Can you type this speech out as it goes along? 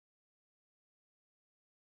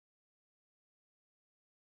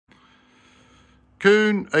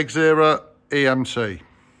Kuhn Axera EMC.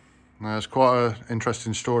 Now, it's quite an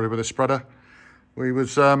interesting story with this spreader. We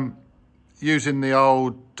was using the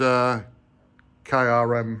old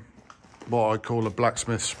KRM, what I call a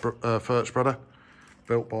blacksmith fert spreader,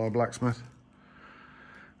 built by a blacksmith,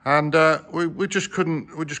 and we just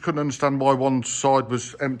couldn't understand why one side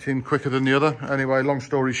was emptying quicker than the other. Anyway, long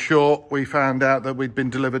story short, we found out that we'd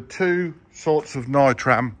been delivered two sorts of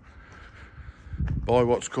nitram by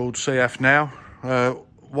what's called CF now.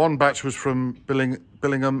 One batch was from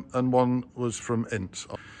Billingham and one was from Ince,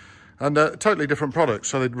 and totally different products.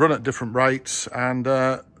 So they'd run at different rates, and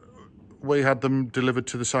we had them delivered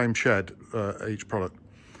to the same shed, each product.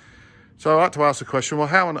 So I had to ask the question, well,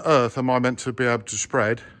 how on earth am I meant to be able to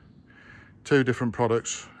spread two different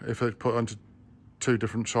products if they're put onto two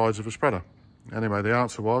different sides of a spreader? Anyway, the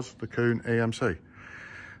answer was the Kuhn EMC.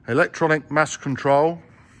 Electronic mass control.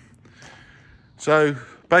 So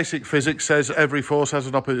basic physics says every force has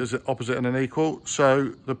an opposite and an equal.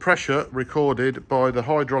 So the pressure recorded by the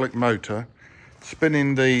hydraulic motor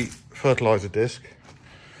spinning the fertilizer disc,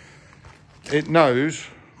 it knows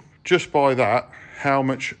just by that how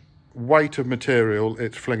much weight of material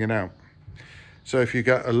it's flinging out. So if you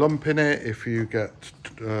get a lump in it, if you get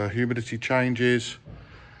humidity changes,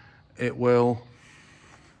 it will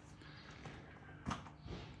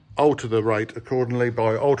alter the rate accordingly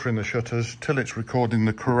by altering the shutters till it's recording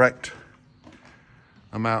the correct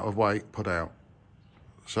amount of weight put out.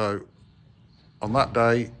 So on that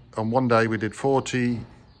day, on one day, we did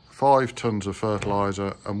 45 tons of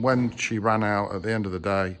fertilizer, and when she ran out at the end of the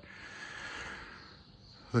day,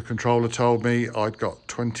 the controller told me I'd got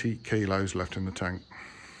 20 kilos left in the tank.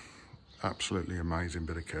 Absolutely amazing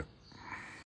bit of kit.